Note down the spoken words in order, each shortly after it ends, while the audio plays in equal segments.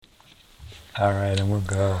All right, and we'll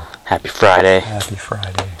go. Happy Friday. Happy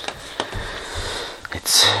Friday.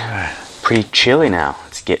 It's pretty chilly now.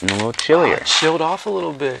 It's getting a little chillier. It chilled off a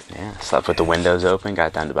little bit. Yeah, slept with the windows open.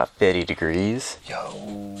 Got down to about 30 degrees.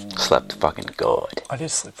 Yo. Slept fucking good. I did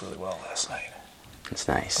sleep really well last night. It's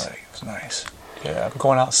nice. Like, it was nice. Yeah, I'm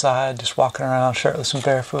going outside, just walking around shirtless and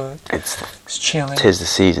barefoot. It's chilling. 'Tis the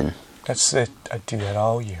season. That's it. I do that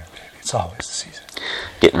all year, baby. It's always the season.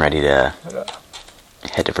 Getting ready to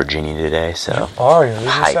head to Virginia today, so. Are you? This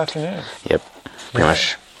hyped. afternoon. Yep. Pretty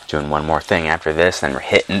much doing one more thing after this, then we're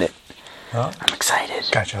hitting it. Huh? I'm excited.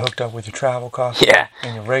 Got you hooked up with your travel coffee. Yeah.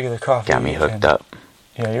 And your regular coffee. Got me hooked up.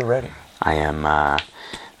 Yeah, you're ready. I am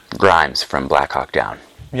Grimes from Black Hawk Down.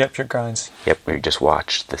 Yep, your grinds. Yep, we just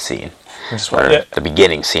watched the scene. The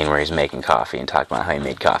beginning scene where he's making coffee and talking about how he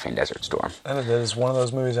made coffee in Desert Storm. That is one of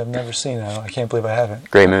those movies I've never seen. I can't believe I haven't.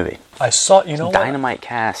 Great movie. I saw, you know what? Dynamite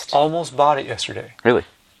cast. Almost bought it yesterday. Really?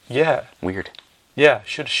 Yeah. Weird. Yeah,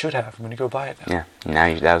 should have. I'm going to go buy it now. Yeah,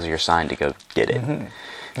 now that was your sign to go get it. Mm-hmm.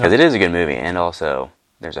 Because it is a good movie, and also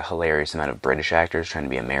there's a hilarious amount of British actors trying to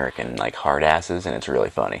be American, like, hard asses, and it's really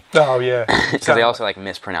funny. Oh, yeah. Because they also, like,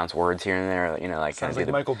 mispronounce words here and there, you know, like... Sounds like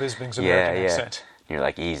Michael Bisping's Yeah. American accent. You're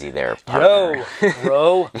like, easy there, partner. Yo,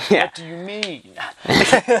 bro, Yeah. what do you mean?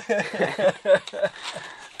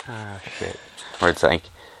 Oh, shit. Or it's like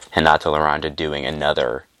Hinata Laranja doing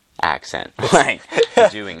another accent. Like,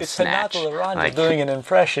 doing It's Snatch. Hinata Laranja Like, doing an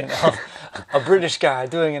impression of a British guy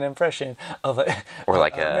doing an impression of an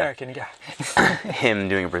American guy. him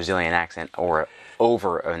doing a Brazilian accent or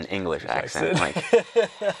over an English accent. Like,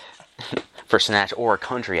 for Snatch, or a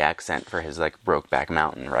country accent for his, like, Brokeback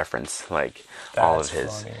Mountain reference. Like, all of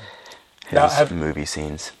his movie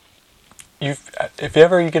scenes. If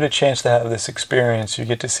ever you get a chance to have this experience, you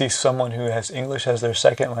get to see someone who has English as their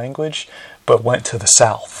second language, but went to the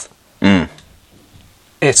South.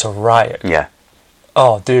 It's a riot. Yeah.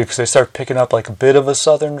 Oh, dude, because they start picking up like a bit of a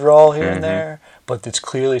Southern drawl here and there, but it's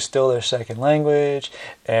clearly still their second language,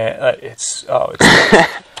 and it's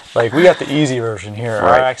like we got the easy version here.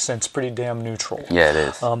 Our accent's pretty damn neutral. Yeah, it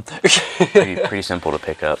is. Pretty simple to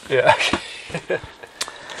pick up. Yeah.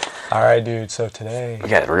 All right, dude. So today We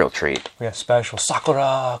got a real treat. we got special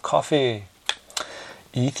Sakura coffee,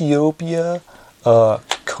 Ethiopia,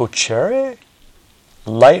 Kochere,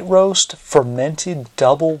 light roast, fermented,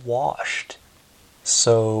 double washed.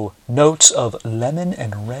 So notes of lemon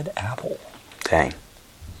and red apple. Dang.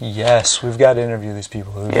 Yes, we've got to interview these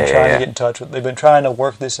people. We've been trying to get in touch with. They've been trying to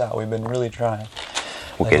work this out. We've been really trying.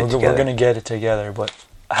 We'll get it together. We're gonna get it together, but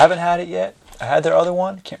I haven't had it yet. I had their other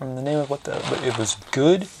one. Can't remember the name of but it was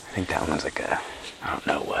good. I think that one's like I don't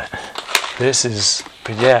know what. This is,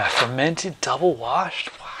 but yeah, fermented, double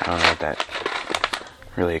washed. Wow. I don't know what that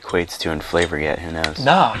really equates to in flavor yet. Who knows?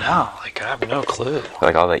 No, like I have no clue.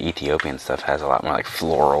 Like all the Ethiopian stuff has a lot more like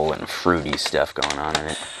floral and fruity stuff going on in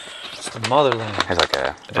it. It's the motherland. It has like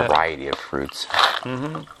a variety of fruits.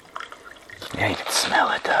 Yeah, you can smell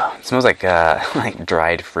it though. It smells like like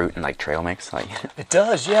dried fruit and like trail mix. Like It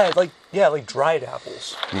does, yeah, like dried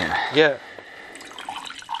apples. Yeah.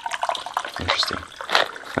 Interesting.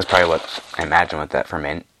 That's probably what I imagine what that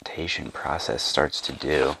fermentation process starts to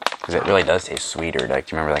do, because it really does taste sweeter. Like,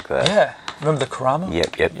 do you remember like the? Yeah. Remember the Karama?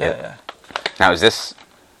 Yep. Yeah. Now, is this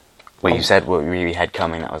what you said? What we had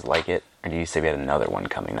coming that was like it, or did you say we had another one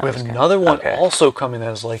coming? That We have was another one okay. also coming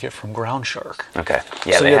that is like it from Ground Shark. Okay.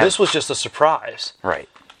 Yeah. So this was just a surprise. Right.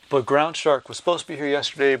 But Ground Shark was supposed to be here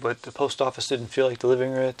yesterday, but the post office didn't feel like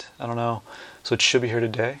delivering it. I don't know. So it should be here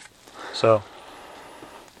today. So,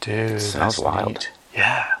 dude, It smells that's wild. neat.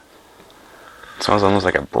 Yeah. It smells almost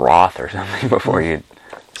like a broth or something before you.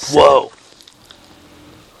 Whoa.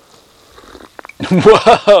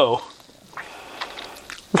 Whoa.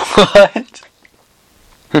 What?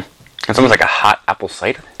 It's almost like a hot apple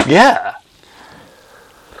cider. Yeah.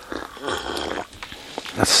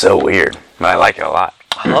 That's so weird, but I like it a lot.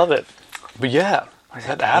 I love it. But yeah, What does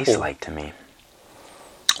that that taste apple. like to me?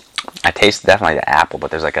 I taste definitely the apple,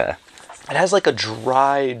 but there's like a. It has like a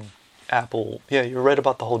dried apple. Yeah, you're right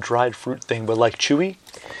about the whole dried fruit thing, but like chewy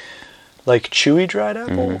dried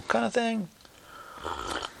apple kind of thing.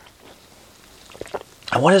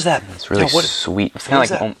 And what is that? It's really sweet. It's kind of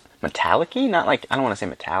like that? metallic-y? Not like, I don't want to say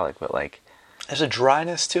metallic, but like. There's a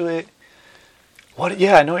dryness to it. What?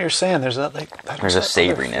 Yeah, I know what you're saying. There's that like. There's a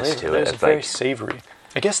savoriness to it. It's It's very like- savory.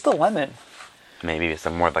 I guess the lemon. Maybe it's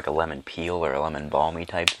more like a lemon peel or a lemon balmy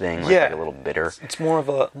type thing. Where Yeah. It's like a little bitter. It's more of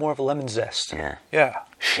a lemon zest. Yeah. Yeah.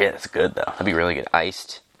 Shit, that's good though. That'd be really good.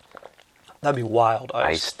 Iced That'd be wild.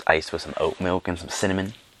 Ice. Iced with some oat milk and some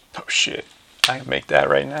cinnamon. Oh shit! I can make that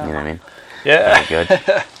right now. You know what I mean? Yeah. Very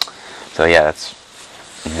good. So yeah, that's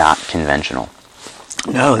not conventional.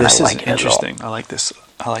 No, this is like it at all. interesting. I like this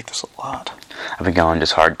a lot. I've been going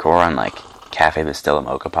just hardcore on like Cafe Bastilla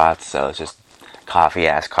mocha pots, so it's just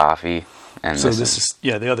coffee-ass coffee. And So this is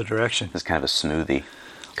the other direction. It's kind of a smoothie,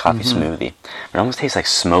 coffee smoothie. It almost tastes like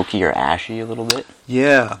smoky or ashy a little bit.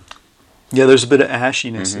 Yeah. Yeah, there's a bit of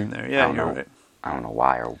ashiness in there. Yeah, you're right. I don't know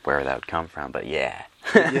why or where that would come from, but yeah.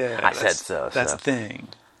 Yeah, I said so. That's the thing.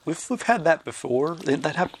 We've had that before.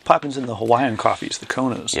 That happens in the Hawaiian coffees, the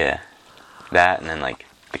Konos. Yeah. That and then like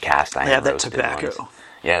the cast iron. They have that roasted tobacco. Ones.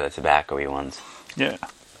 Yeah, the tobacco-y ones. Yeah.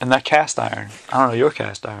 And that cast iron, I don't know, your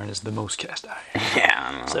cast iron is the most cast iron. Yeah,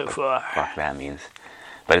 I don't know So what far. the fuck that means.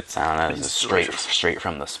 But it's, I don't know, it's straight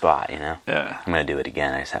from the spot, you know? Yeah. I'm gonna do it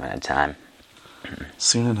again, I just haven't had time.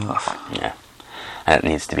 Soon enough. Yeah. That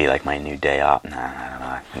needs to be like my new day off. Nah, I don't know.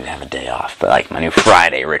 I need to have a day off, but like my new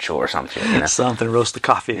Friday ritual or something, you know? Something, roast the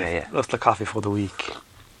coffee. Yeah. Roast the coffee for the week.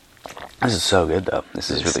 This is so good, though.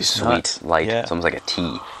 This is really sweet, nuts. light. Yeah. It's almost like a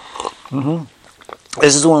tea.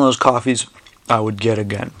 This is one of those coffees I would get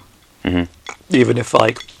again. Even if,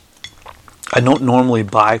 like, I don't normally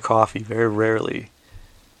buy coffee, very rarely,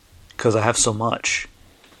 because I have so much.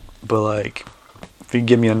 But, like, if you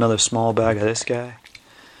give me another small bag of this guy,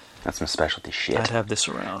 That's some specialty shit. I'd have this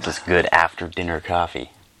around. Just good after dinner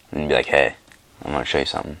coffee. And be like, hey, I'm going to show you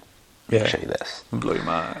something. Yeah. Show you this. Blow your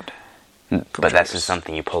mind. But that's just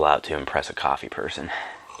something you pull out to impress a coffee person.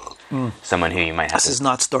 Someone who you might have This is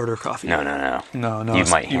not starter coffee. No. No, You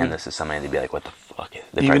might hand this to somebody and they'd be like, what the fuck?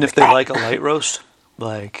 Even if they like a light roast,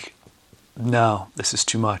 like, no, this is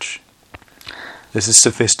too much. This is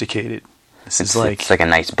sophisticated. It's like a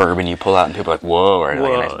nice bourbon you pull out and people are like, whoa, or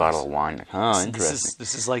like a nice bottle of wine. Like, oh, interesting.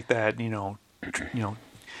 This is like that,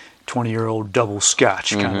 20-year-old double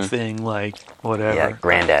scotch kind of thing, like whatever. Yeah,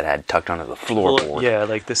 granddad had tucked under the floorboard. Yeah,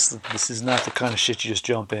 like this is not the kind of shit you just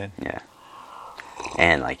jump in. Yeah.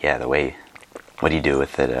 And like, the way, what do you do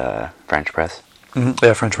with it? French press?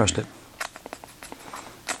 Yeah, French pressed it.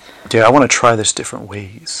 Yeah, I want to try this different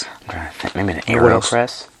ways. I'm trying to think. Maybe an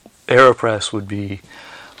AeroPress? AeroPress would be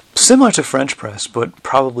similar to French press, but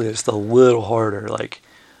probably just a little harder, like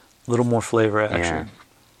a little more flavor action.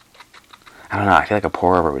 Yeah. I don't know. I feel like a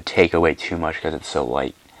pour over would take away too much because it's so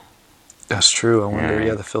light. That's true. I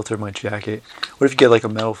wonder. The filter might jack it. What if you get like a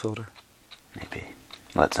metal filter? Maybe.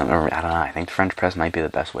 I don't know. I think the French press might be the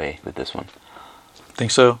best way with this one.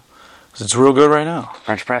 Think so? 'Cause it's real good right now.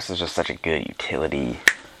 French press is just such a good utility.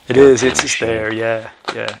 It is. It's just there. Yeah.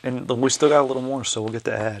 And we still got a little more, so we'll get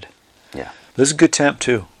to add. Yeah. This is a good temp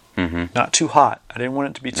too. Mm-hmm. Not too hot. I didn't want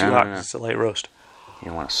it to be too hot because it's a light roast. You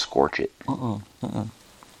don't want to scorch it.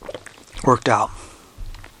 Worked out.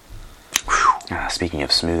 Speaking of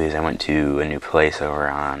smoothies, I went to a new place over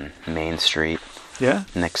on Main Street. Yeah?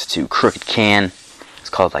 Next to Crooked Can. It's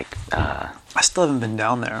called like, I still haven't been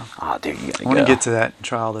down there. oh, dude, you gotta go. I want to get to that and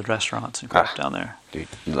try all the restaurants and crap down there. Dude,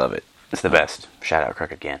 you love it. It's the best. Shout out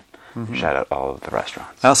Crooked Can. Shout out all of the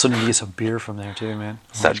restaurants. I also need to get some beer from there too, man.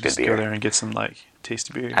 Such good just beer. Go there and get some like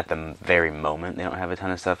tasty beer. At the very moment, they don't have a ton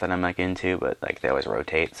of stuff that I'm like into, but like they always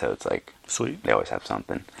rotate, so it's like Sweet. they always have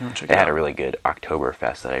something. Check They it had out. a really good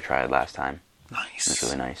Oktoberfest that I tried last time. Nice. It was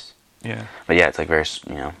really nice. Yeah. But yeah, it's like very,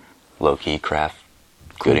 low key craft,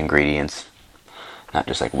 good ingredients, not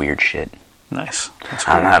just like weird shit. Nice. That's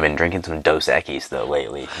I don't know. cool. I've been drinking some Dos Equis though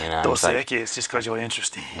lately. Dos It's like, Equis, just because you're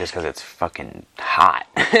interesting. just because it's fucking hot.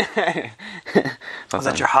 Is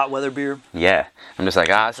that your hot weather beer? Yeah, I'm just like,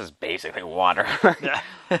 this is basically water. Yeah.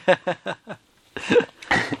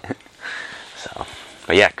 So,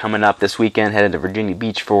 but yeah, coming up this weekend, headed to Virginia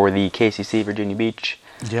Beach for the KCC Virginia Beach.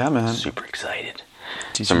 Yeah, man. Super excited.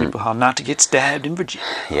 Teaching people how not to get stabbed in Virginia.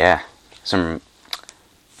 Yeah,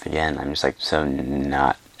 again, I'm just like so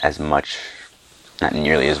not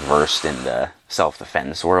nearly as versed in the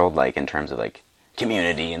self-defense world, like in terms of like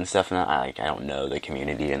community and stuff. And I don't know the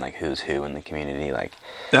community and like who's who in the community. Like,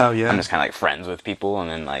 Oh yeah. I'm just kind of like friends with people, and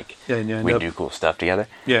then like and we do cool stuff together.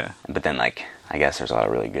 Yeah. But then like I guess there's a lot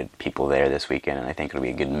of really good people there this weekend, and I think it'll be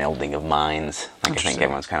a good melding of minds. Like I think Interesting.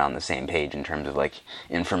 everyone's kind of on the same page in terms of like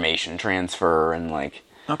information transfer and like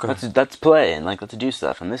Okay. let's play and like let's do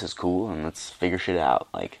stuff, and this is cool, and let's figure shit out.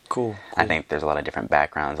 Like Cool. I think there's a lot of different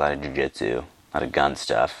backgrounds, a lot of jiu-jitsu, a lot of gun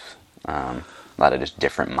stuff, a lot of just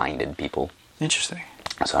different minded people. Interesting.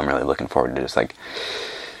 So I'm really looking forward to just like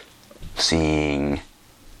seeing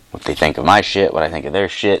what they think of my shit, what I think of their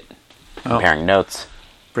shit, comparing notes,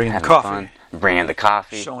 Bringing the having coffee. fun, bringing the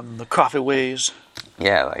coffee. Showing them the coffee ways.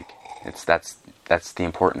 Yeah, like that's the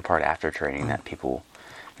important part after training that people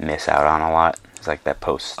miss out on a lot. It's like that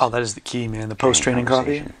post. Oh, that is the key, man. The post-training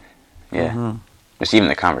coffee. conversation. Yeah. just even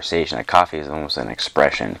the conversation. Like coffee is almost an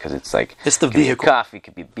expression because it's like it's the could be a vehicle. coffee,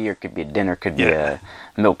 could be beer, could be a dinner, could be a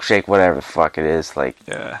milkshake, whatever the fuck it is. Like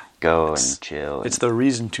go and chill. It's the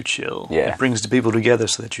reason to chill. Yeah. It brings the people together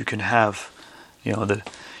so that you can have,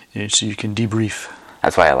 so you can debrief.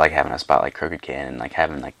 That's why I like having a spot like Crooked Can and like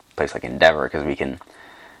having like a place like Endeavor because we can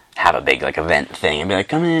have a big like event thing and be like,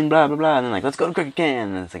 come in, blah blah blah, and then like let's go to Crooked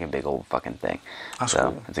Can, and it's like a big old fucking thing. That's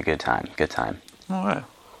so cool. It's a good time. All right.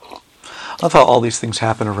 I love how all these things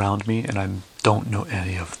happen around me and I don't know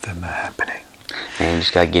any of them are happening. And you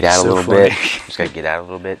just gotta get out So a little funny. bit. Just gotta get out a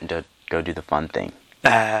little bit and go do the fun thing.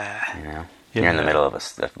 Yeah, You're in the middle of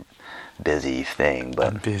a busy thing, but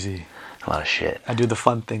I'm busy. a lot of shit. I do the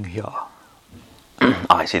fun thing here. Oh,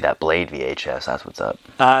 I see that Blade VHS. That's what's up.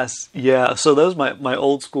 Yeah, so those my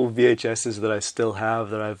old school VHSs that I still have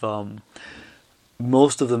that I've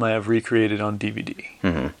most of them I have recreated on DVD.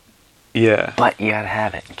 Mm-hmm. Yeah. But you gotta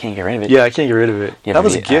have it. You can't get rid of it. Yeah, I can't get rid of it. You have That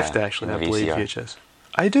was the a gift actually, the that Blade VCR. VHS.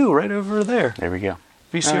 I do, right over there. There we go.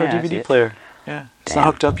 VCR Oh, yeah, I see DVD it. player. Yeah. It's Damn.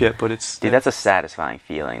 not hooked up yet, but it's Dude, that's a satisfying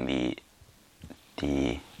feeling.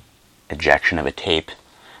 The ejection of a tape,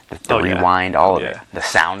 the rewind, all of it, the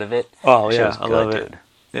sound of it. Oh That shit yeah, was I good, love it. dude.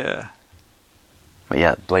 Yeah. But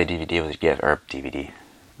yeah, Blade DVD was a gift, or DVD.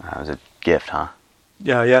 It was a gift, huh?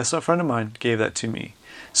 Yeah, so a friend of mine gave that to me.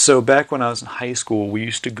 So back when I was in high school, we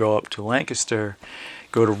used to go up to Lancaster,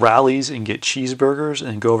 go to Rally's and get cheeseburgers,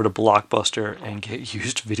 and go over to Blockbuster and get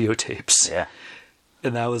used videotapes. Yeah.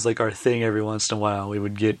 And that was like our thing every once in a while. We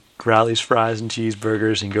would get Rally's fries and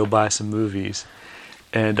cheeseburgers and go buy some movies.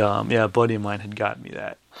 And a buddy of mine had gotten me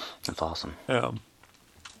that. That's awesome.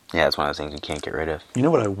 Yeah, it's one of those things you can't get rid of. You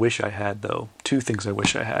know what I wish I had, though? Two things I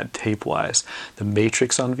wish I had, tape-wise. The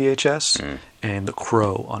Matrix on VHS and The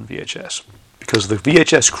Crow on VHS. Because the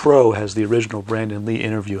VHS Crow has the original Brandon Lee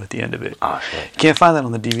interview at the end of it. Oh, shit. You can't find that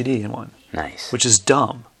on the DVD in one. Nice. Which is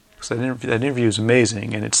dumb. Because that interview is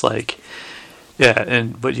amazing, and it's like...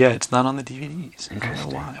 it's not on the DVDs. I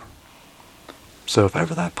don't know why. So if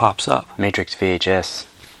ever that pops up... Matrix VHS,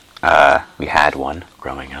 we had one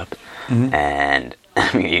growing up, and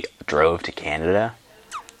we drove to Canada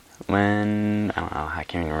when, I don't know, I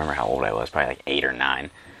can't even remember how old I was, probably like 8 or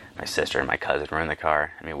 9. My sister and my cousin were in the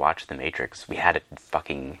car, and we watched The Matrix. We had it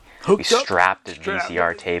fucking... We strapped a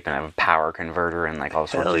VCR tape and a power converter and like all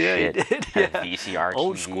sorts of shit. Had a VCR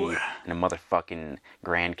Old TV school. and a motherfucking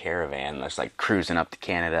Grand Caravan that's like cruising up to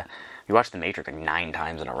Canada. We watched The Matrix like 9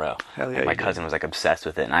 times in a row. Hell yeah, And my you did. cousin was like obsessed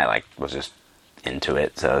with it, and I like was just into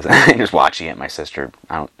it. So I was just watching it. My sister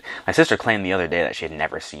claimed the other day that she had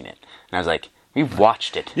never seen it, and I was like, "We've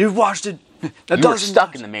watched it. You've watched it. You were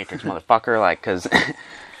stuck in the Matrix, motherfucker!" Like, because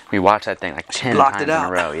we watched that thing like 10 blocked times it in out.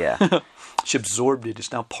 a row. Yeah. She absorbed it.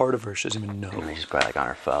 It's now part of her. She doesn't even know. And she's probably like on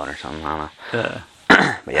her phone or something. I don't know.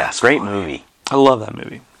 Yeah. But yeah, great movie. I love that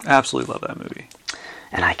movie. Absolutely love that movie.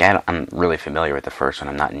 And I'm really familiar with the first one.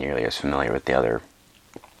 I'm not nearly as familiar with the other.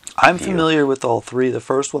 I'm familiar with all three. The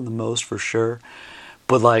first one the most for sure.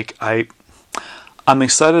 But like I'm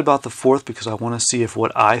excited about the fourth because I want to see if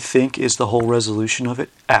what I think is the whole resolution of it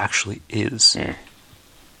actually is.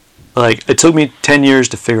 Like, it took me 10 years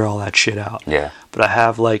to figure all that shit out. Yeah. But I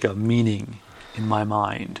have like a meaning in my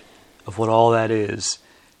mind of what all that is,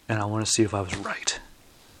 and I want to see if I was right.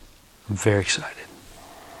 I'm very excited.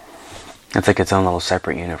 It's like its own little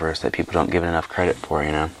separate universe that people don't give it enough credit for,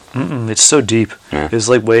 you know? It's so deep. Yeah. There's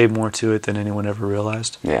like way more to it than anyone ever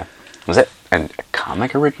realized. Yeah. Was it a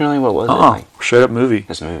comic originally? What was it? Like, straight up movie.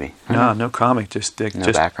 This movie. No comic. Just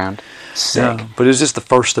No background? Sick. No, but it was just the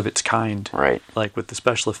first of its kind. Right. Like with the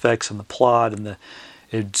special effects and the plot and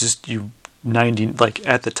at the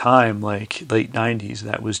time, like late 90s,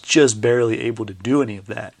 that was just barely able to do any of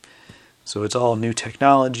that. So it's all new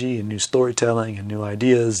technology and new storytelling and new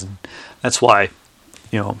ideas, and that's why,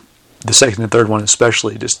 the second and third one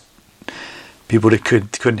especially, just people that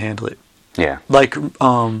couldn't handle it. Yeah. Like,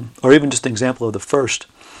 or even just an example of the first.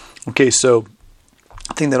 Okay, so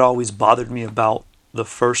the thing that always bothered me about the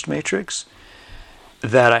first Matrix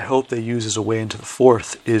that I hope they use as a way into the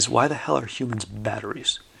fourth is, why the hell are humans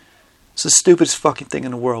batteries? It's the stupidest fucking thing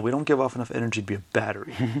in the world. We don't give off enough energy to be a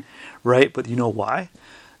battery, right? But you know why?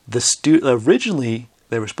 Originally,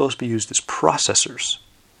 they were supposed to be used as processors.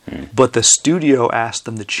 But the studio asked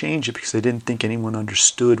them to change it because they didn't think anyone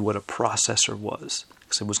understood what a processor was.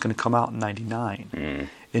 Because it was going to come out in 99.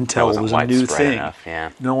 Intel was a new thing. Enough,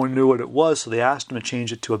 yeah. No one knew what it was, so they asked them to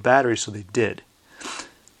change it to a battery, so they did.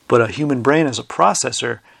 But a human brain as a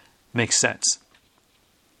processor makes sense.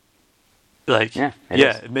 Like,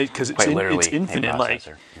 because it's infinite. Like,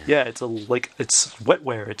 it's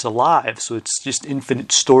wetware. It's alive, so it's just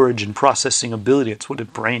infinite storage and processing ability. It's what a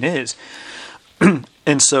brain is.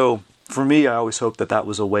 And so, for me, I always hoped that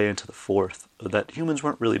was a way into the fourth. That humans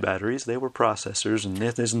weren't really batteries; they were processors, and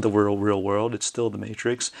this isn't the real world. It's still the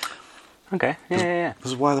Matrix. Okay. Yeah.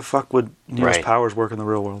 Because why the fuck would Neo's powers work in the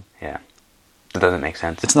real world? Yeah. It doesn't make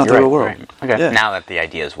sense. It's not the real world. Right. Okay. Yeah. Now that the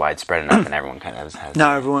idea is widespread enough and everyone kind of has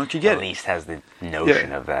now everyone can get at least has the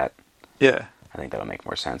notion of that. Yeah. I think that'll make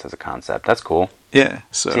more sense as a concept. That's cool. Yeah.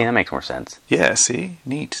 So see, that makes more sense. Yeah. See,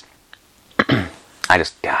 neat. I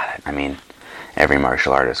just got it. I mean, every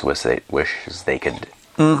martial artist wishes they could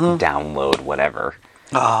download whatever.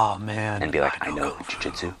 Oh man. And be like, I know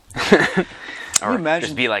jiu-jitsu. Or imagine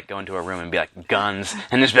just be like, go into a room and be like, guns,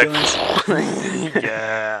 and just be like,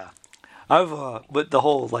 yeah. But the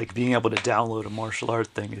whole like being able to download a martial art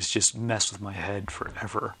thing is just messed with my head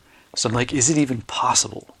forever. So I'm like, is it even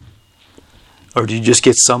possible? Or do you just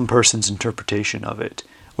get some person's interpretation of it?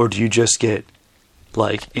 Or do you just get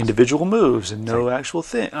like individual moves and no actual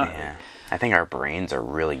thing? Yeah. I think our brains are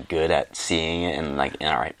really good at seeing it, and like in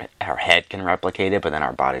our head can replicate it, but then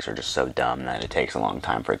our bodies are just so dumb that it takes a long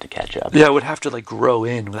time for it to catch up. Yeah, it would have to like grow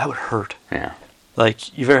in. That would hurt. Yeah.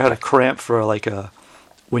 Like you've ever had a cramp for like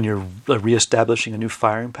when you're reestablishing a new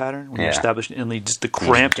firing pattern, when you're establishing, and just the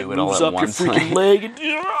cramp that moves up your freaking leg, and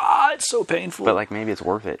it's so painful. But like maybe it's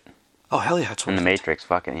worth it. Oh hell yeah, it's worth it. In the Matrix,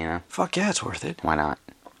 fucking, Fuck yeah, it's worth it. Why not?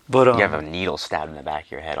 But you have a needle stabbed in the back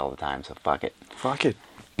of your head all the time, so fuck it. Fuck it.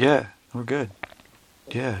 Yeah, we're good.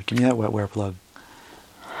 Yeah, give me that wetware plug.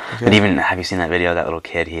 Okay. But even, have you seen that video of that little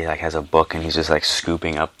kid? He like has a book and he's just like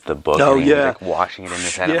scooping up the book and he's like washing it in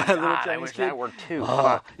his head. Yeah, I'm like, I wish that worked too.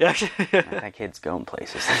 Yeah. That kid's going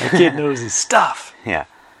places. That kid knows his stuff. Yeah.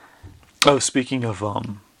 Oh, speaking of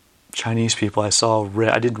Chinese people, I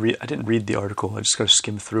didn't read the article. I just got to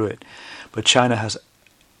skim through it. But China has,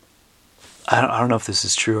 I don't know if this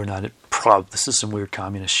is true or not. This is some weird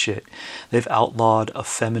communist shit. They've outlawed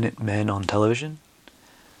effeminate men on television.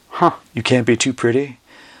 Huh. You can't be too pretty.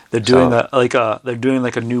 They're doing they're doing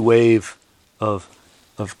like a new wave of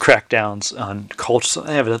crackdowns on culture.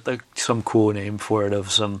 They have some cool name for it,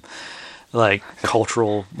 of some like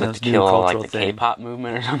cultural to kill like the K-pop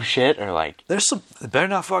movement or some shit, or like there's some. They better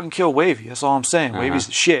not fucking kill Wavy. That's all I'm saying. Wavy's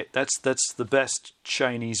the shit. That's the best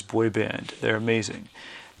Chinese boy band. They're amazing.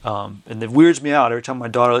 And it weirds me out every time my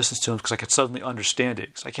daughter listens to them because I can suddenly understand it.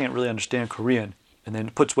 Because I can't really understand Korean, and then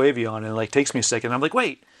it puts Wavy on, and it like takes me a second. And I'm like,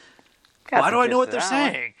 wait, why do I know what they're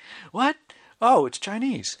saying? What? Oh, it's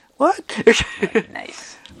Chinese. What?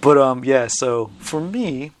 Nice. But yeah. So for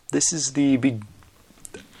me, this is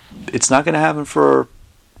it's not going to happen for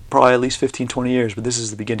probably at least 15, 20 years. But this is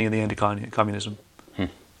the beginning of the end of communism.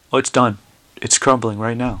 Oh, it's done. It's crumbling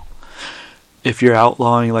right now. If you're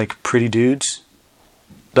outlawing like pretty dudes.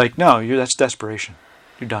 Like, no, that's desperation.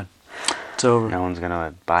 You're done. It's over. No one's going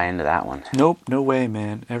to buy into that one. Nope, no way,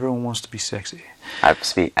 man. Everyone wants to be sexy. I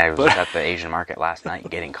was at the Asian market last night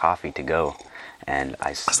getting coffee to go. And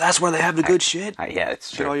that's where they have the good shit? Yeah, it's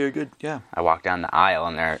true. Get all your good, yeah. I walked down the aisle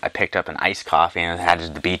and I picked up an iced coffee and it had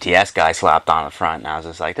just the BTS guy slapped on the front. And I was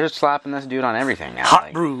just like, they're slapping this dude on everything now.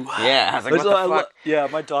 Hot brew. Yeah, I was like, what the fuck? Yeah,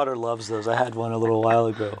 my daughter loves those. I had one a little while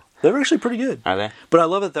ago. They're actually pretty good. Are they? But I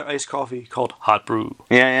love that they're iced coffee called Hot Brew.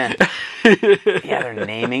 Yeah. Yeah, their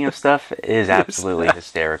naming of stuff is absolutely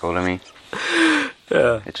hysterical to me.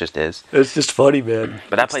 Yeah. It just is. It's just funny, man.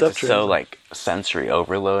 But that place is so like sensory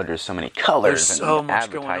overload. There's so many colors and so much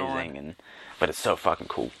advertising, but it's so fucking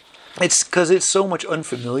cool. It's because it's so much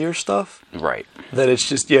unfamiliar stuff. Right. That it's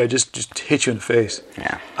just hits you in the face.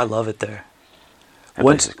 Yeah. I love it there. That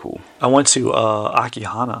place is cool. I went to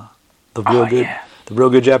Akihana, the real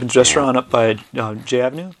good Japanese restaurant up by J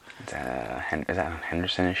Avenue. Is that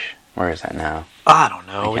Henderson-ish? Where is that now? I don't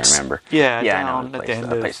know. I can't remember. Yeah, I know at the end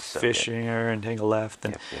of so Fishinger and take a left.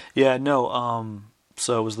 And yep.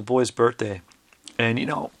 So it was the boy's birthday. And,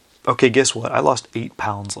 okay, guess what? I lost 8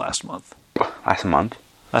 pounds last month. Last month?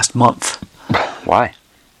 Last month. Why?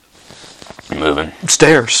 Moving.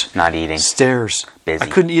 Stairs. Not eating. Stairs. Busy. I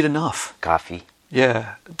couldn't eat enough. Coffee.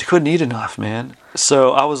 Yeah, couldn't eat enough, man.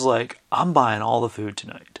 So I was like, I'm buying all the food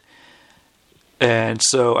tonight. And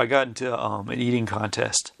so I got into an eating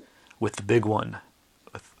contest with the big one,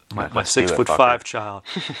 with my 6'5" child.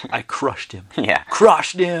 I crushed him. Yeah.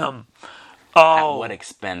 Crushed him. Oh. At what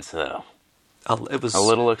expense, though? It was a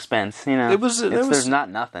little expense, there's not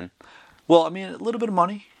nothing. Well, I mean, a little bit of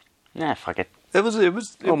money. Yeah, fuck it. It was a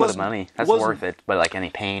little bit of money. That's worth it. But like any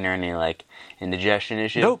pain or any like indigestion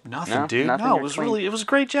issue? Nope, nothing, dude. Nothing, no, it was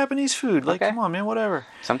great Japanese food. Like, come on, man, whatever.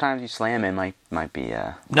 Sometimes you slam it might be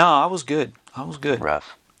No, I was good.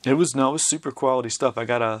 Rough. It was super quality stuff. I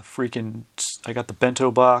got the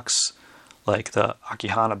bento box, like the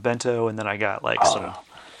Akihana bento, and then I got like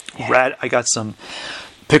I got some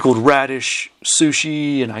pickled radish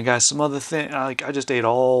sushi, and I got some other thing. I just ate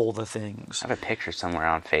all the things. I have a picture somewhere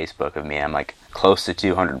on Facebook of me. I'm like close to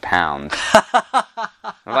 200 pounds. I'm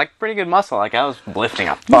like pretty good muscle. Like I was lifting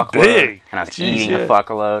a fuckload, and I was eating a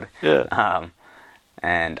fuckload. Yeah.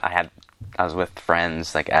 And I was with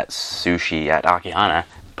friends like at sushi at Akihana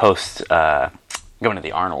post going to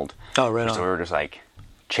the Arnold. Oh, right on. So we were just like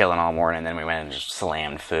chilling all morning, and then we went and just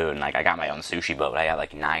slammed food, and like I got my own sushi boat. I got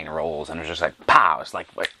like 9 rolls, and it was just like pow. It's like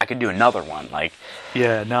I could do another one. Like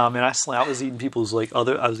yeah, no, I mean I was eating people's I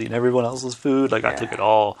was eating everyone else's food. Like I took it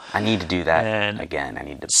all. I need to do that and again. I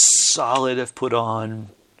need to solid. I've put on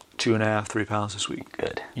 2.5, 3 pounds this week.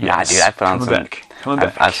 Good. Yes. Yeah, dude, I put on Coming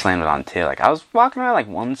back. I've slammed it on too. Like I was walking around like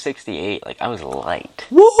 168. Like I was light.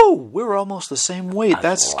 Whoa, we were almost the same weight.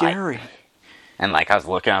 That's light. Scary. And like I was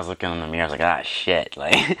looking in the mirror. I was like, ah, shit.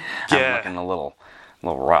 Like I'm looking a little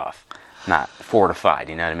rough, not fortified.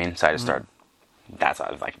 You know what I mean? So I just started. That's why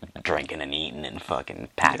I was like drinking and eating and fucking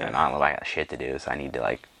packing it on. I got shit to do, so I need to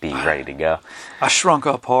like be ready to go. I shrunk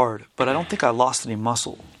up hard, but I don't think I lost any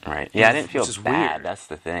muscle. Right? Yeah, I didn't feel bad. Weird. That's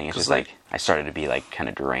the thing. It's just like I started to be like kind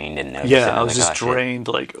of drained and nervous. Yeah, I was like, just drained.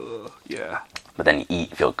 Like, yeah. But then you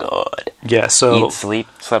eat, feel good. Yeah. So eat,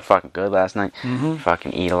 slept fucking good last night.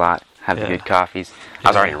 Fucking eat a lot. Have the good coffees. I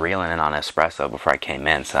was already reeling in on espresso before I came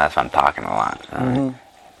in, so that's why I'm talking a lot.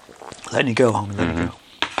 Letting you go, homie. Letting you go.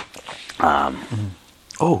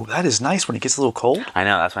 Oh, that is nice when it gets a little cold. I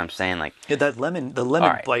know. That's what I'm saying. Like, yeah, the lemon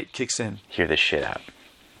bite kicks in. Hear this shit out.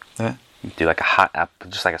 Yeah. Do like a hot apple,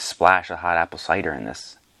 just like a splash of hot apple cider in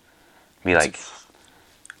this. Be like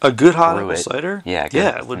a good hot apple cider. Yeah,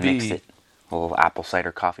 it would mix be it. A little apple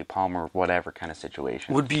cider, coffee palmer, whatever kind of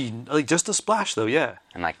situation. Would be like just a splash though, yeah.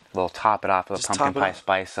 And like a little top it off with a pumpkin pie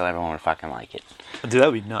spice, so everyone would fucking like it. Dude,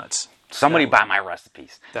 that would be nuts. Somebody buy my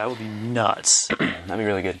recipes. That would be nuts. That'd be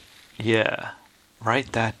really good. Yeah,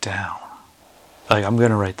 write that down. Like I'm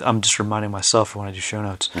gonna write. I'm just reminding myself when I do show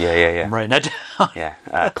notes. Yeah. I'm writing that down.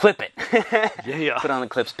 Yeah, clip it. Yeah. Put it on the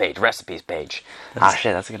clips page, recipes page.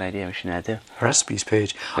 Shit, that's a good idea. We should do that too. Recipes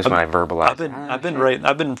page. Just when I verbalize. I've been writing.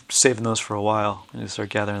 I've been saving those for a while. I need to start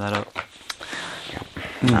gathering that up.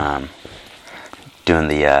 Yeah. Doing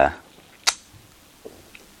the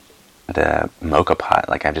mocha pot.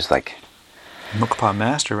 Like I'm just like Mocha pot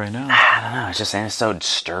master right now. I don't know. It's just saying it's so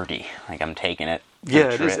sturdy. Like I'm taking it.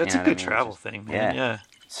 Yeah, it is. It's a good travel thing, man. Yeah.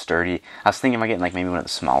 Sturdy. I was thinking about getting like maybe one of the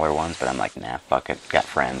smaller ones, but I'm like, nah, fuck it. Got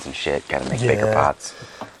friends and shit. Got to make bigger pots.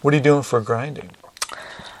 What are you doing for grinding?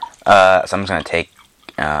 So I'm just gonna take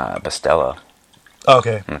Bustelo.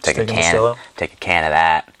 Okay. I'm gonna take a can of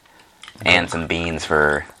that, and some beans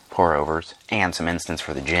for pour overs, and some instants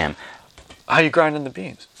for the gym. How you grinding the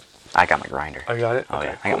beans? I got my grinder. I got it. Oh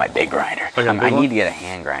yeah, I got my big grinder. I need to get a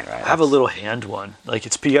hand grinder. I have a little hand one. Like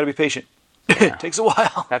you gotta be patient. It takes a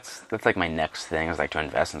while. That's like my next thing. Is like to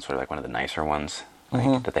invest in sort of like one of the nicer ones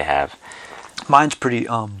that they have. Mine's pretty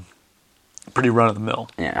run of the mill.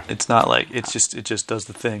 Yeah. It's not like it just does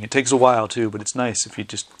the thing. It takes a while too, but it's nice if you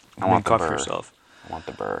just make coffee for yourself. I want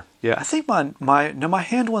the burr. Yeah, I think my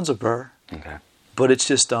hand one's a burr. Okay. But it's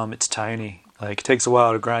just it's tiny. Like it takes a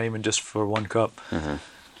while to grind even just for 1 cup. Mm-hmm.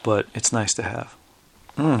 But it's nice to have.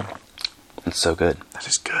 It's so good. That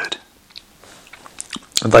is good.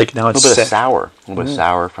 Like now it's a little bit of sour. A little bit of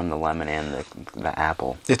sour from the lemon and the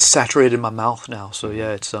apple. It's saturated in my mouth now, so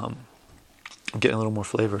yeah, it's I'm getting a little more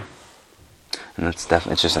flavor. And it's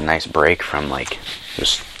just a nice break from like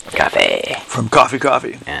just coffee. From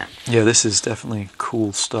coffee. Yeah. Yeah, this is definitely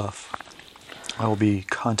cool stuff. I will be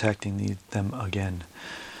contacting them again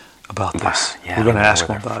about this. Yeah, we're going to ask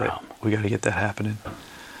them about it. We got to get that happening.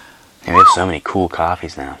 And we have so many cool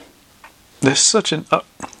coffees now. There's such an...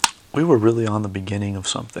 we were really on the beginning of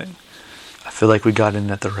something. I feel like we got in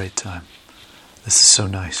at the right time. This is so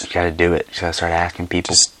nice. You got to do it. You got to start asking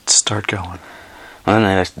people. Just start going. Well,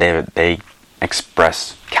 then they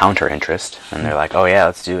express counter interest, and they're like, "Oh yeah,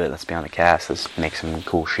 let's do it. Let's be on the cast. Let's make some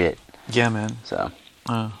cool shit." Yeah, man. So.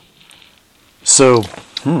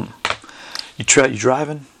 You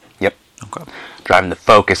driving? Yep. Okay. Driving the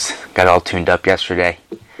Focus. Got it all tuned up yesterday.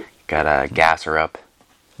 Got a gasser up.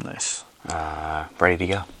 Nice. Ready to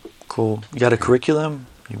go. Cool. You got a curriculum?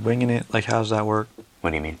 You winging it? Like, how's that work?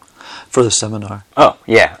 What do you mean? For the seminar. Oh,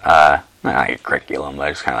 yeah. Not like a curriculum,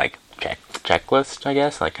 but it's kind of like checklist, I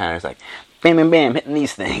guess. Like, kind of just like, bam, bam, bam, hitting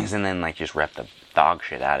these things, and then, like, just rep the dog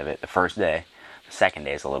shit out of it the first day. The second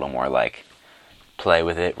day is a little more, like, play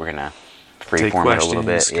with it. We're going to freeform it a little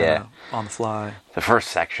bit. Yeah. On the fly. The first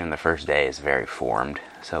section, the first day is very formed.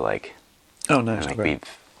 So, like... Oh, nice. Like, okay.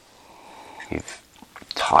 we've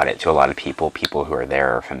taught it to a lot of people who are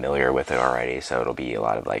there are familiar with it already, so it'll be a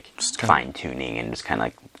lot of like fine tuning and just kind of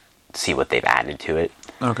like see what they've added to it.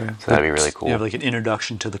 Okay. So that'd be really cool. You have like an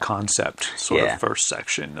introduction to the concept sort of first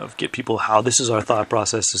section of get people how this is our thought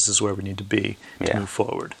process, this is where we need to be to move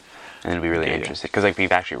forward. And it'd be really interesting because like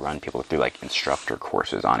we've actually run people through like instructor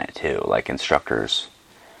courses on it too, like instructors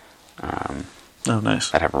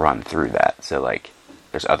nice. that have run through that. So like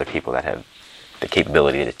there's other people that have the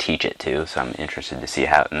capability to teach it too, so I'm interested to see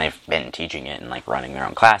how, and they've been teaching it and like running their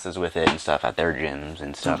own classes with it and stuff at their gyms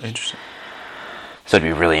and stuff. Oh, interesting. So it'd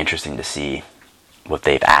be really interesting to see what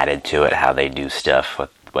they've added to it, how they do stuff,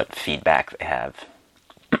 what feedback they have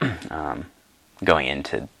going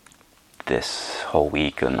into this whole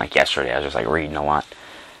week. And like yesterday I was just like reading a lot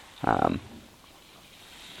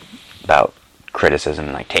about criticism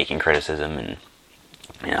and like taking criticism and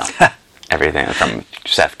everything from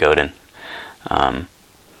Seth Godin.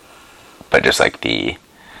 But just like the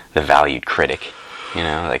valued critic,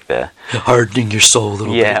 like the hardening your soul a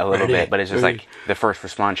little bit. Yeah, a little bit. But it's just like the first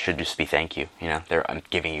response should just be thank you. I'm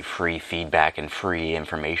giving you free feedback and free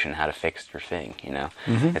information how to fix your thing.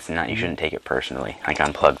 It's not, you shouldn't take it personally. Like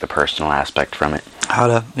unplug the personal aspect from it. How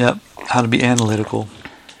to be analytical.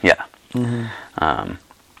 Yeah. So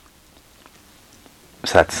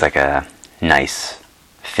that's like a nice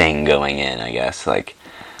thing going in, I guess. Like,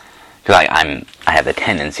 because I have the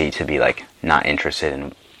tendency to be like not interested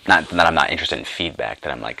in, not that I'm not interested in feedback,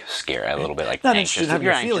 that I'm like scared a little bit, like not anxious. Interested in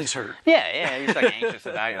having your feelings hurt. Yeah, you're just like anxious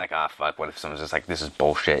about it. You're like, oh fuck, what if someone's just like, this is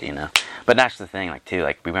bullshit, But that's the thing, like too,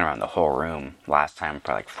 like we went around the whole room last time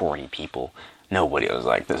for like 40 people. Nobody was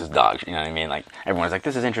like, this is dog shit, you know what I mean? Like everyone's like,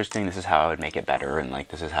 this is interesting. This is how I would make it better, and like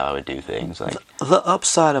this is how I would do things. Like the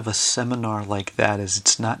upside of a seminar like that is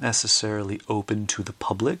it's not necessarily open to the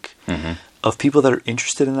public. Mm-hmm. Of people that are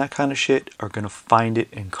interested in that kind of shit are going to find it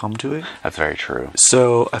and come to it. That's very true.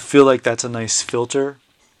 So I feel like that's a nice filter,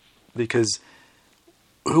 because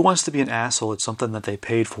who wants to be an asshole at something that they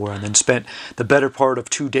paid for and then spent the better part of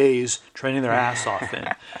 2 days training their ass off in?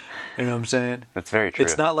 You know what I'm saying? That's very true.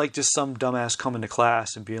 It's not like just some dumbass coming to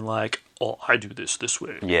class and being like, oh, I do this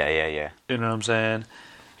way. Yeah. You know what I'm saying?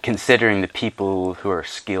 Considering the people who are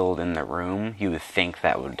skilled in the room, you would think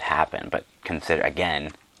that would happen. But consider,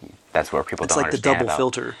 again, that's where people don't understand. It's like the double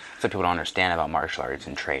filter. So people don't understand about martial arts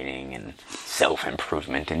and training and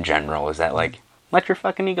self-improvement in general, is that like, let your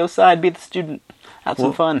fucking ego side, be the student, have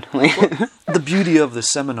some fun. The beauty of the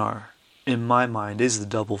seminar, in my mind, is the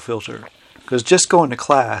double filter. Because just going to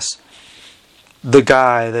class, the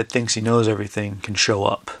guy that thinks he knows everything can show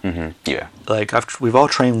up. Mm-hmm. Yeah. Like, we've all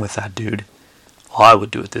trained with that dude. Well, I would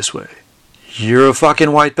do it this way. You're a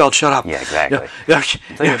fucking white belt, shut up. Yeah, exactly.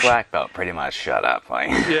 Until you're a black belt, pretty much shut up. Like.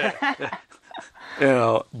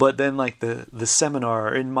 Yeah. But then like the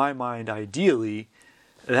seminar, in my mind, ideally,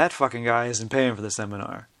 that fucking guy isn't paying for the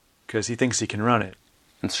seminar because he thinks he can run it.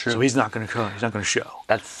 That's true. So he's not going to come. He's not going to show.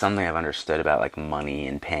 That's something I've understood about like money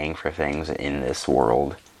and paying for things in this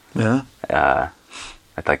world. Yeah.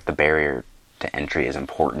 Like the barrier to entry is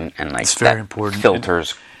important, and like it's very important.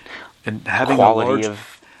 Filters and having quality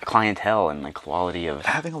of clientele and like quality of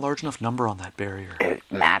having a large enough number on that barrier. It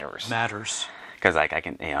matters. Because like I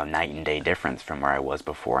can, night and day difference from where I was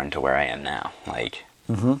before and to where I am now. Like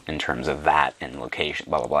in terms of that and location,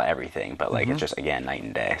 blah blah blah, everything. But like it's just again night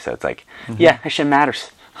and day. So it's like that shit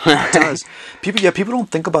matters. It does. People don't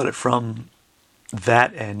think about it from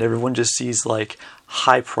that end. Everyone just sees like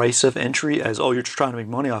high price of entry as, oh, you're just trying to make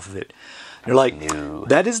money off of it. And you're like, no.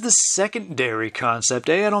 That is the secondary concept.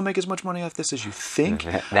 I don't make as much money off this as you think.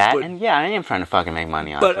 I am trying to fucking make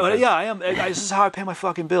money off it. But I am. This is how I pay my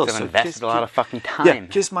fucking bills. I've invested a lot of fucking time. Yeah,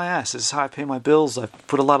 kiss my ass. This is how I pay my bills. I've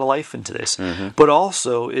put a lot of life into this. Mm-hmm. But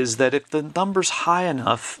also is that if the number's high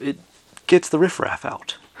enough, it gets the riffraff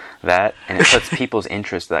out. That, and it puts people's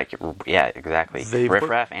interest, like, yeah, exactly.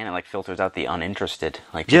 Riffraff, and it, like, filters out the uninterested.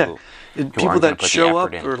 Like, people that show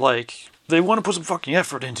up are, like, they want to put some fucking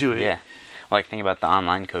effort into it. Yeah. Like, think about the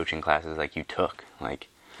online coaching classes, like, you took. Like,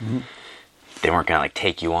 they weren't going to, like,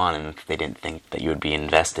 take you on if they didn't think that you would be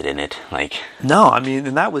invested in it. Like... No, I mean,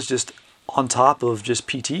 and that was just on top of just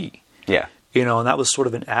PT. Yeah. And that was sort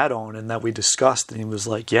of an add-on, and that we discussed, and he was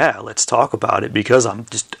like, yeah, let's talk about it, because I'm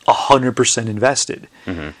just 100% invested.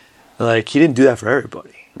 Mm-hmm. Like, he didn't do that for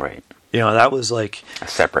everybody. Right. That was like... a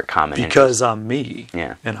separate common because I'm me.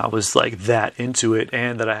 Yeah. And I was, like, that into it,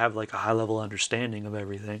 and that I have, like, a high-level understanding of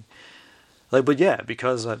everything. Like, but yeah,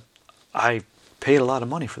 because I paid a lot of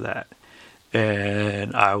money for that.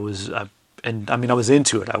 And I was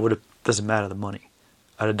into it. I would have... doesn't matter the money.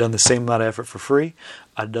 I'd have done the same amount of effort for free.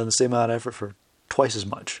 I'd have done the same amount of effort for twice as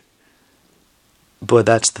much. But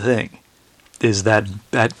that's the thing. is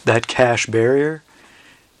that cash barrier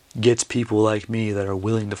gets people like me that are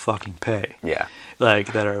willing to fucking pay. Yeah.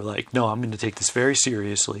 Like, that are like, no, I'm going to take this very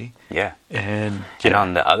seriously. Yeah. And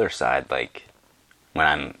on the other side, like, when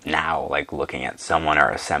I'm now, like, looking at someone or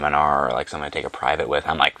a seminar or, like, someone to take a private with,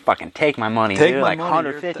 I'm like, fucking take my money, take dude. my like, money,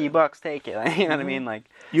 $150, take it. You know what I mean? Like,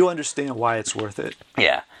 you understand why it's worth it.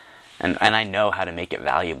 Yeah. And I know how to make it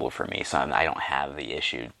valuable for me, so I don't have the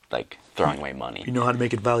issue, like, throwing away money. You know how to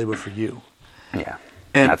make it valuable for you. Yeah.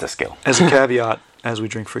 And that's a skill. As a caveat, as we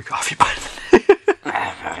drink free coffee, by the way.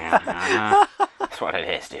 That's what it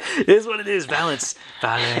is, dude. It is what it is. Balance.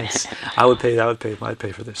 I'd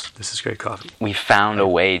pay for this. This is great coffee. We found a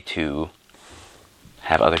way to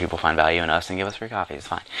have other people find value in us and give us free coffee. It's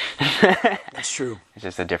fine. That's true. It's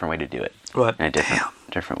just a different way to do it. But in a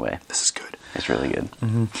different way. This is good. It's really good.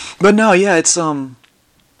 Mm-hmm. But no, yeah, it's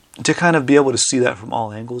to kind of be able to see that from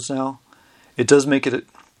all angles now. It does make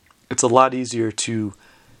it's a lot easier to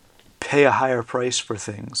pay a higher price for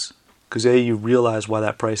things, because you realize why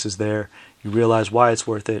that price is there. You realize why it's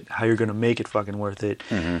worth it. How you're going to make it fucking worth it.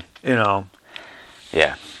 Mm-hmm. You know.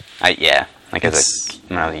 Yeah. Like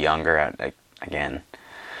when I was younger, again,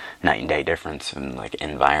 night and day difference in like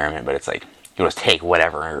environment, but it's like you just take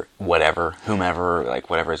whatever, whomever, like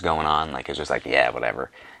whatever is going on, like it's just like, yeah, whatever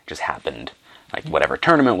just happened, like whatever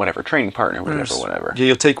tournament, whatever training partner, whatever. Yeah,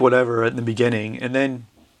 you'll take whatever in the beginning, and then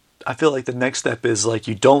I feel like the next step is like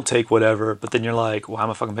you don't take whatever, but then you're like, well, how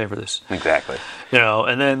am I fucking paying for this? Exactly. You know,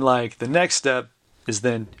 and then like the next step is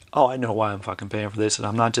then, oh, I know why I'm fucking paying for this, and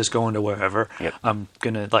I'm not just going to wherever. Yep. I'm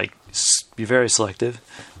gonna like be very selective,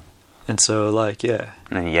 and so like yeah.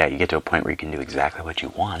 And then you get to a point where you can do exactly what you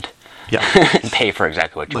want. Yeah. And pay for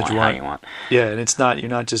exactly what you want, how you want. Yeah, and you're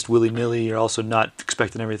not just willy-nilly. You're also not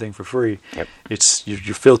expecting everything for free. Yep. It's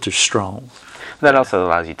your filter's strong. That also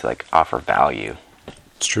allows you to like offer value.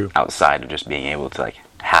 It's true. Outside of just being able to like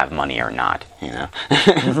have money or not, you know.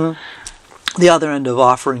 Mm-hmm. The other end of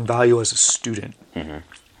offering value as a student,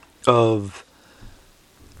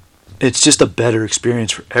 it's just a better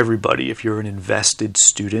experience for everybody if you're an invested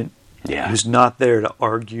student. Yeah. Who's not there to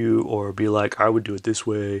argue or be like, I would do it this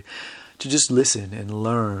way, to just listen and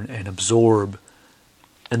learn and absorb.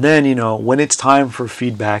 And then, you know, when it's time for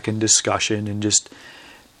feedback and discussion and just,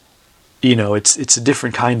 you know, it's a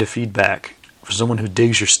different kind of feedback for someone who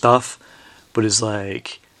digs your stuff, but is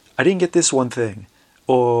like, I didn't get this one thing.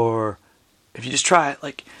 Or if you just try it,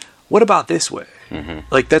 like, what about this way?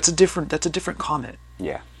 Mm-hmm. Like, that's a different comment.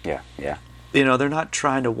 Yeah. You know, they're not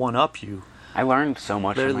trying to one-up you. I learned so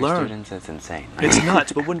much from my students, it's insane. It's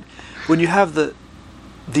nuts, but when you have the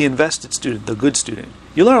invested student, the good student,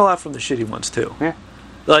 you learn a lot from the shitty ones too. Yeah.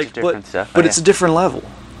 Like, but it's a different level.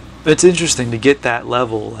 It's interesting to get that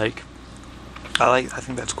level. Like, I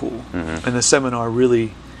think that's cool. Mm-hmm. And the seminar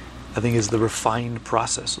really, I think, is the refined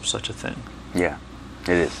process of such a thing. Yeah, it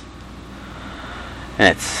is.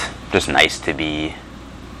 And it's just nice to be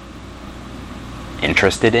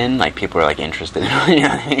interested in, like people are like interested in, you know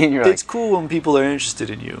what I mean? It's cool when people are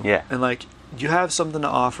interested in you. Yeah. And like you have something to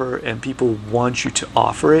offer and people want you to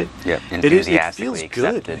offer it. Yeah. It feels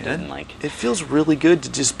good, man. And like it feels really good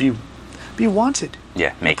to just be wanted.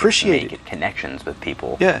 Yeah. Make connections with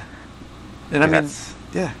people. Yeah. And I mean,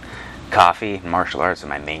 yeah. Coffee, martial arts are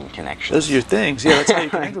my main connections. Those are your things. Yeah, that's how you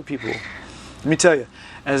connect with people. Let me tell you,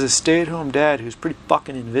 as a stay-at-home dad who's pretty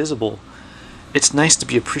fucking invisible, it's nice to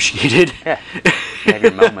be appreciated. Yeah. You have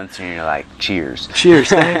your moments and you're like, cheers. Cheers.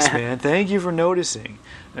 Thanks, man. Thank you for noticing.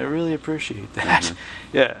 I really appreciate that.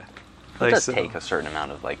 Mm-hmm. Yeah. It does take a certain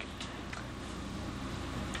amount of, like,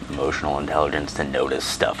 emotional intelligence to notice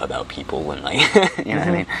stuff about people and, like, you know what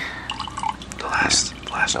I mean? The last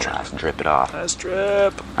drip it off. Last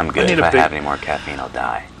drip. I'm good. If I have any more caffeine, I'll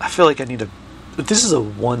die. I feel like I need this is a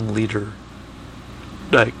 1 liter,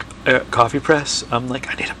 like, coffee press. I'm like,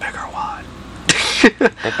 I need a bigger one.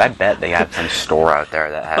 I bet they have some store out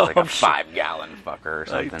there that has like a 5-gallon fucker or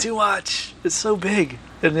something. Like, too much. It's so big.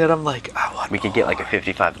 And then I'm like, I want We could get like a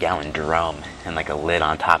 55-gallon drum and like a lid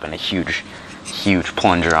on top and a huge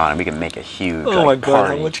plunger on it. We can make a huge my god,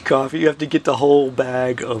 party. How much coffee? You have to get the whole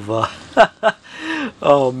bag of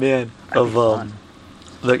oh man. Our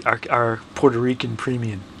Puerto Rican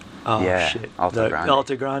premium. Oh yeah, shit.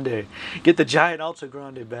 Alta Grande. Get the giant Alta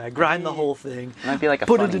Grande bag. Grind the whole thing. It might be like a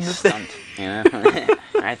put funny it in the stunt. You know?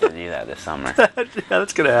 I have to do that this summer. Yeah,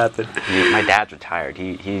 that's gonna happen. My dad's retired.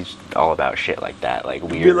 He's all about shit like that. Like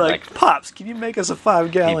weird. Be like, Pops, can you make us a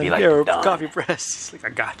 5-gallon like, coffee press? He's like,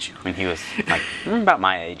 I got you. When he was like about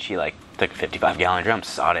my age, he like took a 55-gallon drum,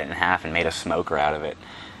 sawed it in half, and made a smoker out of it.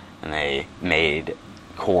 And they made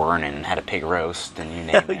corn and had a pig roast and you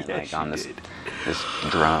name it, Yeah, like she on this did.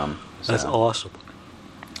 drum. So, That's awesome.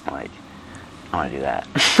 like, I want to do that.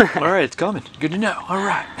 All right, it's coming. Good to know. All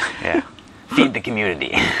right. Yeah. Feed the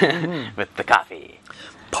community with the coffee.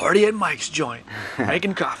 Party at Mike's joint,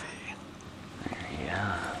 making coffee.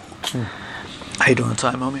 Yeah. How you doing on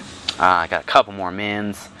time, homie? I got a couple more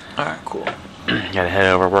mins. All right, cool. Gotta head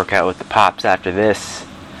over, work out with the pops after this.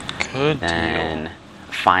 Good Then deal.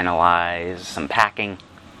 finalize some packing.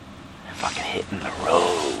 Fucking hitting the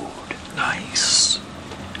road. Nice.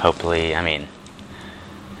 Hopefully, I mean,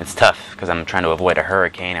 it's tough because I'm trying to avoid a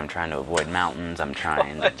hurricane. I'm trying to avoid mountains. I'm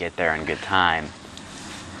trying to get there in good time.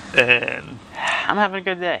 And I'm having a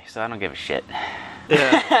good day, so I don't give a shit.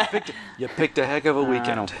 yeah, you picked a heck of a I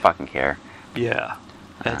weekend. don't fucking care. Yeah,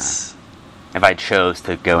 that's. If I chose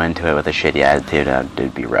to go into it with a shitty attitude,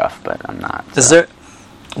 it'd be rough, but I'm not. So. Is there?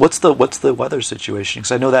 What's the weather situation?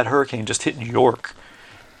 Because I know that hurricane just hit New York.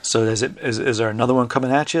 So is there another one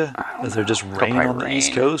coming at you? Is there just rain on the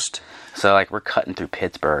East Coast? So like we're cutting through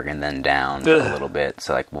Pittsburgh and then down a little bit.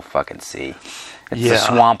 So like we'll fucking see. It's a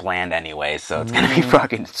swampland anyway, so it's gonna be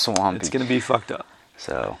fucking swampy. It's gonna be fucked up.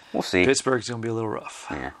 So we'll see. Pittsburgh's gonna be a little rough.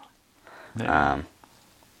 Yeah. Yeah.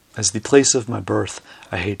 As the place of my birth,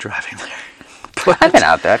 I hate driving there. I've been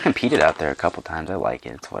out there. I've competed out there a couple times. I like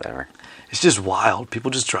it. It's whatever. It's just wild. People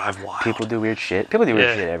just drive wild. People do weird shit. People do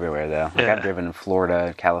weird shit everywhere, though. Like, Yeah. I've driven in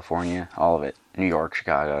Florida, California, all of it. New York,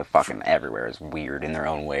 Chicago, fucking everywhere is weird in their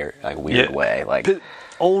own way, like weird way. Like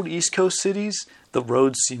old East Coast cities, the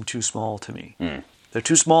roads seem too small to me. Mm. They're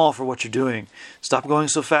too small for what you're doing. Stop going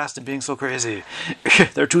so fast and being so crazy.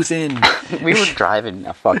 They're too thin. we were driving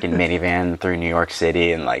a fucking minivan through New York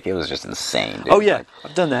City, and like it was just insane. Dude. Oh yeah,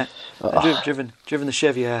 I've done that. I've driven the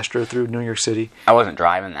Chevy Astro through New York City. I wasn't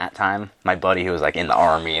driving that time. My buddy who was like in the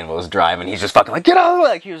army and was driving, he's just fucking like, get out of the way!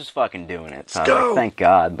 Like he was just fucking doing it. So I was go! like, thank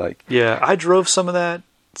God. Like Yeah, I drove some of that.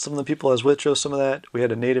 Some of the people I was with drove some of that. We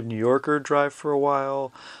had a native New Yorker drive for a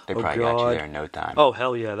while. they probably got you there in no time. Oh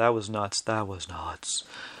hell yeah, that was nuts. That was nuts.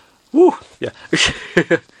 Woo! Yeah.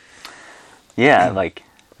 Yeah, like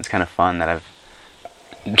it's kind of fun that I've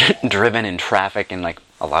driven in traffic in like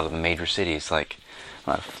a lot of the major cities, like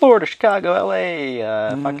Florida, Chicago,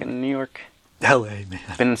 LA, fucking New York. L.A. man.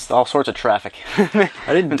 Been in all sorts of traffic. I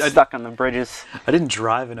didn't. Been stuck on the bridges. I didn't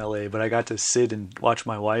drive in L.A., but I got to sit and watch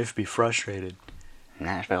my wife be frustrated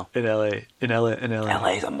Nashville. in L.A.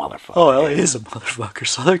 LA's a motherfucker. Oh, L.A. is a motherfucker.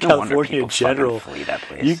 Southern No wonder California in people fucking general. flee that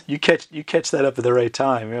place. You catch that up at the right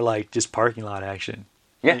time. You're like just parking lot action.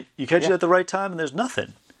 Yeah. You catch it Yeah. at the right time and there's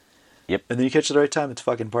nothing. Yep. And then you catch it at the right time, it's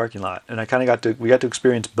fucking parking lot. And I kind of got to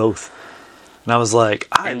experience both. And I was like,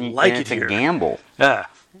 I like it it's here. a gamble. Yeah.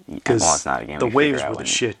 Because Well, it's not a gamble. the You figure waves out were the when-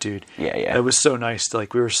 shit, dude. Yeah, yeah. It was so nice. To,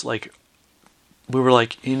 like we were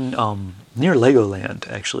like in near Legoland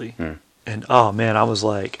actually. And oh man, I was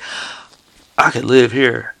like, I could live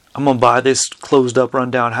here. I'm gonna buy this closed up,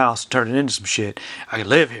 run down house and turn it into some shit. I could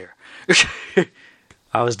live here.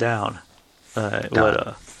 I was down.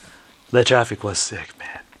 But that traffic was sick,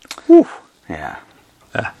 man. Whew. Yeah.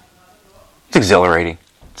 Yeah. It's exhilarating.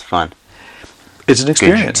 It's fun. It's an Good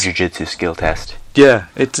experience. jiu-jitsu skill test. Yeah,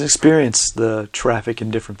 it's an experience, the traffic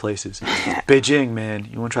in different places. Beijing, man,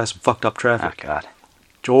 you want to try some fucked up Oh, traffic? God.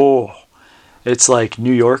 Oh, it's like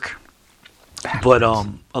New York, but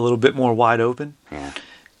a little bit more wide open. Yeah.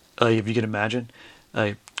 If you can imagine,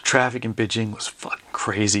 traffic in Beijing was fucking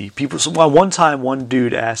crazy. One time, one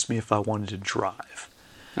dude asked me if I wanted to drive.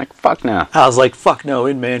 Like, fuck no. I was like, "Fuck no,"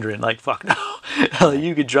 in Mandarin, like "fuck no."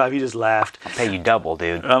 You could drive. He just laughed. I'll pay you double,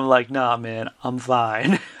 dude. I'm like, "Nah, man, I'm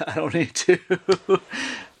fine. I don't need to."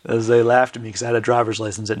 As they laughed at me because I had a driver's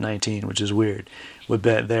license at 19, which is weird. With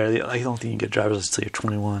that there, I don't think you can get a driver's license until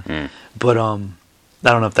you're 21. But I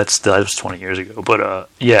don't know if that's still. It was 20 years ago. But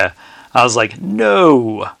yeah, I was like,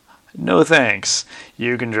 no thanks.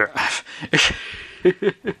 You can drive.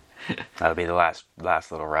 That'll be the last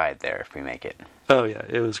little ride there if we make it. Oh yeah,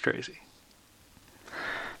 it was crazy.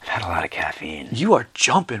 I've had a lot of caffeine. You are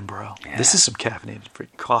jumping, bro. Yeah. This is some caffeinated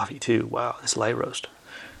freaking coffee too. Wow, this light roast.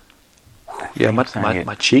 Yeah,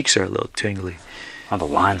 my cheeks are a little tingly. All the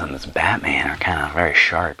lines on this Batman are kind of very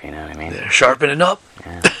sharp, you know what I mean? They're sharpening up.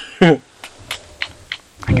 Yeah.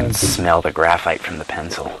 I can smell the graphite from the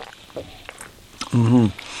pencil.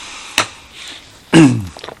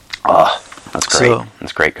 Oh, that's great. So-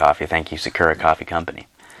 That's great coffee. Thank you, Sakura Coffee Company.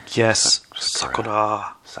 Yes,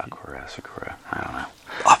 Sakura. Sakura. Sakura. I don't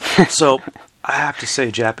know. So I have to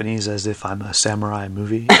say Japanese as if I'm a samurai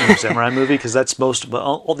movie, because that's most of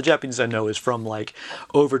all the Japanese I know is from like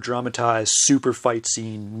over dramatized super fight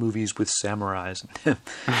scene movies with samurais.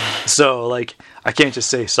 So like I can't just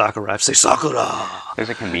say Sakura, I have to say Sakura. There's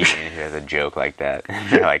a comedian who has a joke like that.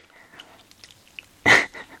 You're like,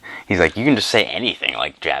 he's like, you can just say anything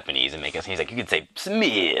like Japanese and make us. He's like, you can say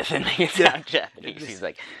Smith and make it sound Japanese. He's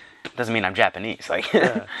like, doesn't mean I'm Japanese. Like,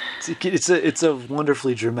 yeah. It's a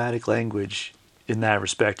wonderfully dramatic language in that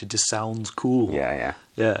respect. It just sounds cool. Yeah,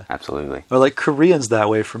 absolutely. Or like Korean's that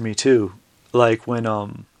way for me too. Like when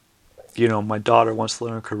my daughter wants to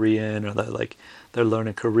learn Korean, or they're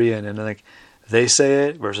learning Korean, and like they say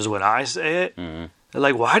it versus when I say it. Mm-hmm. They're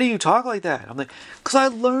like, why do you talk like that? I'm like, because I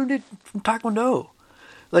learned it from Taekwondo.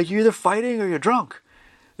 Like, you're either fighting or you're drunk.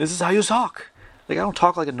 This is how you talk. Like, I don't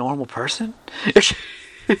talk like a normal person.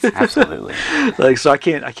 Absolutely. Like, so I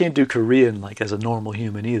can't do Korean like as a normal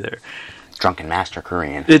human either. Drunken master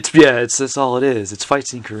Korean. That's all it is. It's fight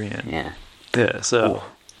scene Korean. Yeah. Yeah. So, cool.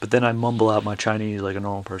 But then I mumble out my Chinese like a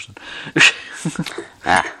normal person.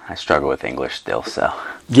 I struggle with English still, so.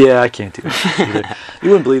 Yeah, I can't do it either. You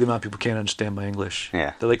wouldn't believe the amount of people can't understand my English.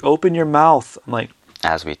 Yeah. They're like, open your mouth. I'm like,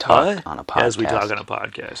 as we talk on a podcast. As we talk on a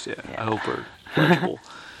podcast, yeah. I hope we're legible.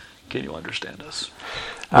 Can you understand us?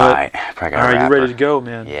 All right, you ready to go,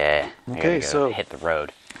 man? Yeah. Okay, so hit the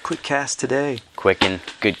road. Quick cast today. Quick and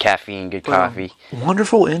good caffeine, good coffee.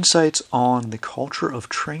 Wonderful insights on the culture of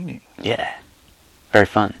training. Yeah. Very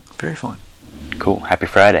fun. Very fun. Cool. Happy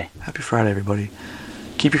Friday. Happy Friday, everybody.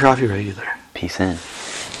 Keep your coffee regular. Peace in.